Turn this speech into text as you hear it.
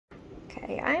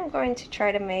Okay, I'm going to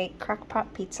try to make crock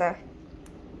pot pizza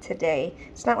today.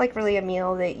 It's not like really a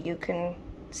meal that you can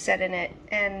set in it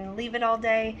and leave it all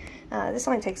day. This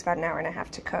only takes about an hour and a half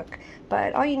to cook,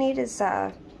 but all you need is,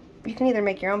 you can either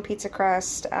make your own pizza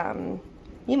crust.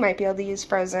 You might be able to use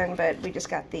frozen, but we just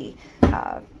got the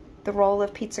roll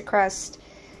of pizza crust.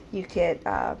 You get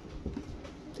a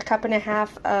cup and a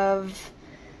half of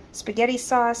spaghetti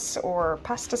sauce or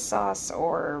pasta sauce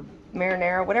or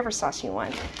marinara, whatever sauce you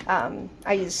want.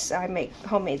 I make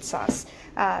homemade sauce.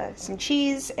 Some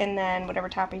cheese, and then whatever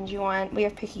toppings you want. We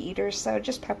have picky eaters, so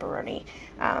just pepperoni.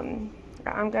 I'm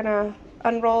gonna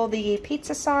unroll the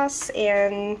pizza sauce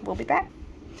and we'll be back.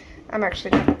 I'm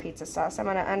actually making pizza sauce. I'm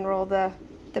gonna unroll the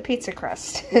pizza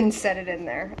crust and set it in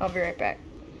there. I'll be right back.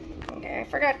 Okay, I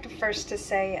forgot first to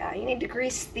say you need to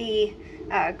grease the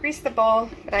bowl,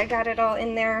 but I got it all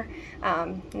in there.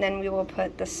 And then we will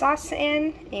put the sauce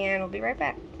in, and we'll be right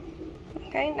back.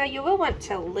 Okay, now you will want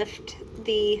to lift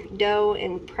the dough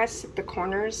and press at the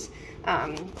corners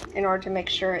in order to make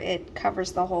sure it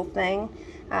covers the whole thing.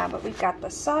 But we've got the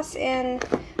sauce in.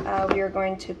 We are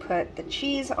going to put the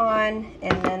cheese on,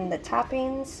 and then the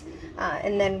toppings,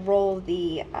 and then roll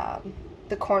the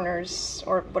corners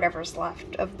or whatever's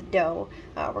left of the dough.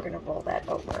 We're going to roll that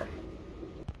over.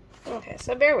 Okay,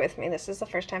 so bear with me. This is the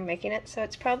first time making it, so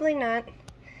it's probably not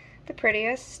the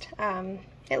prettiest.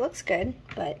 It looks good,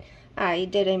 but I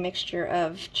did a mixture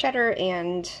of cheddar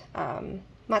and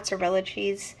mozzarella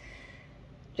cheese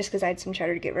just because I had some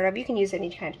cheddar to get rid of. You can use any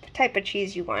kind of type of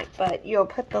cheese you want, but you'll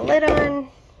put the lid on,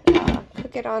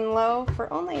 cook it on low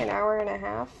for only an hour and a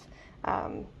half,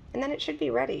 and then it should be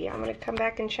ready. I'm going to come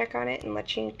back and check on it and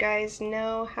let you guys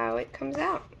know how it comes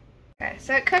out. Okay,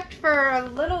 so it cooked for a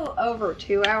little over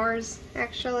 2 hours,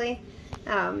 actually.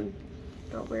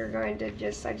 But we're going to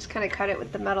I just kind of cut it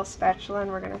with the metal spatula,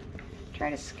 and we're going to try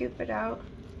to scoop it out.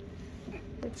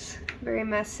 It's very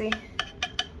messy.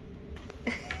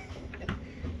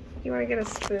 You want to get a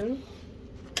spoon?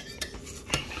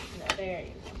 No, there you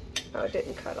go. Oh, it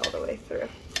didn't cut all the way through.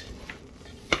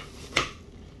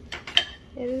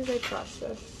 It is a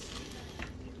process.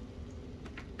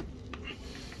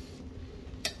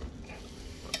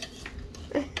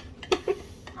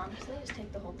 Honestly, just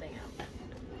take the whole thing out.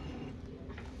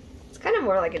 It's kind of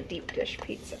more like a deep dish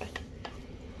pizza.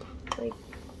 Like,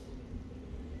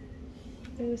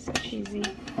 it was so cheesy.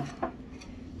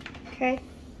 Okay.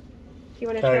 Do you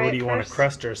want to try it what do you first? want, a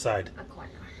crust or a side? A corner.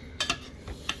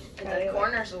 And the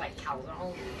corners are like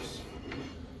calzones.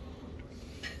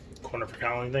 Corner for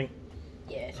cow anything?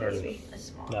 Yeah, it's Or really a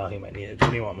small. No, he might need it. What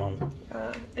do you want, Mom?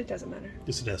 It doesn't matter.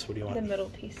 Yes, it does. What do you want? The middle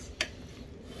piece.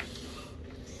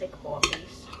 Thick ball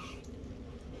piece.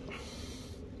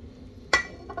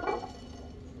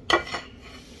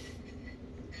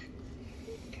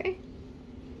 Okay.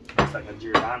 It's like a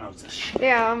Giordano's.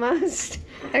 Yeah, almost.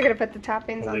 I'm gonna put the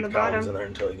toppings on the bottom. in there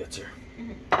until he gets here.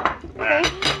 Okay.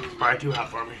 Probably too hot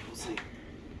for me. We'll see.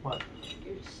 What?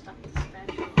 You just stuck the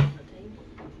spatula on the table.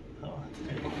 Oh,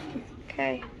 that's good.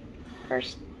 Okay.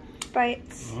 First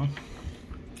bites.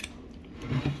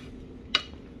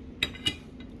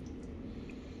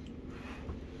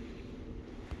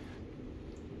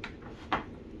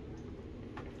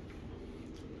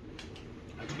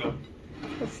 That's good.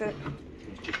 What's it?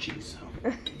 It's just cheese, so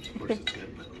of course it's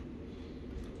good.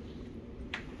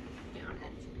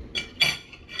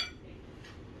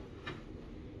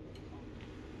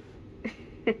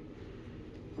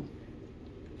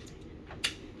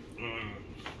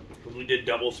 But we did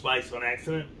double spice on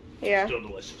accident. Yeah. Still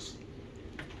delicious.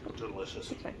 Still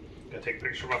delicious. Okay. Gotta take a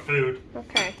picture of my food.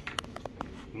 Okay.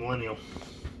 Millennial.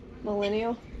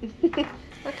 Millennial.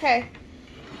 Okay.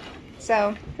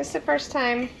 So, this is the first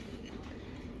time.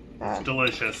 It's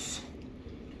delicious.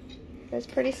 It's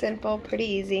pretty simple, pretty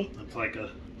easy. It's like a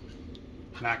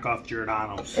knockoff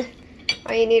Giordano's.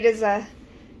 All you need is a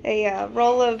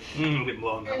roll of I'm getting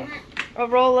blown that one. a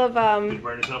roll of Did you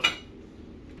burn yourself?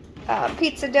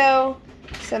 pizza dough,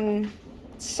 some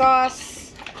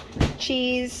sauce,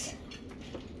 cheese,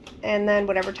 and then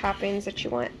whatever toppings that you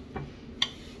want.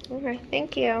 Okay,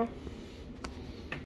 thank you.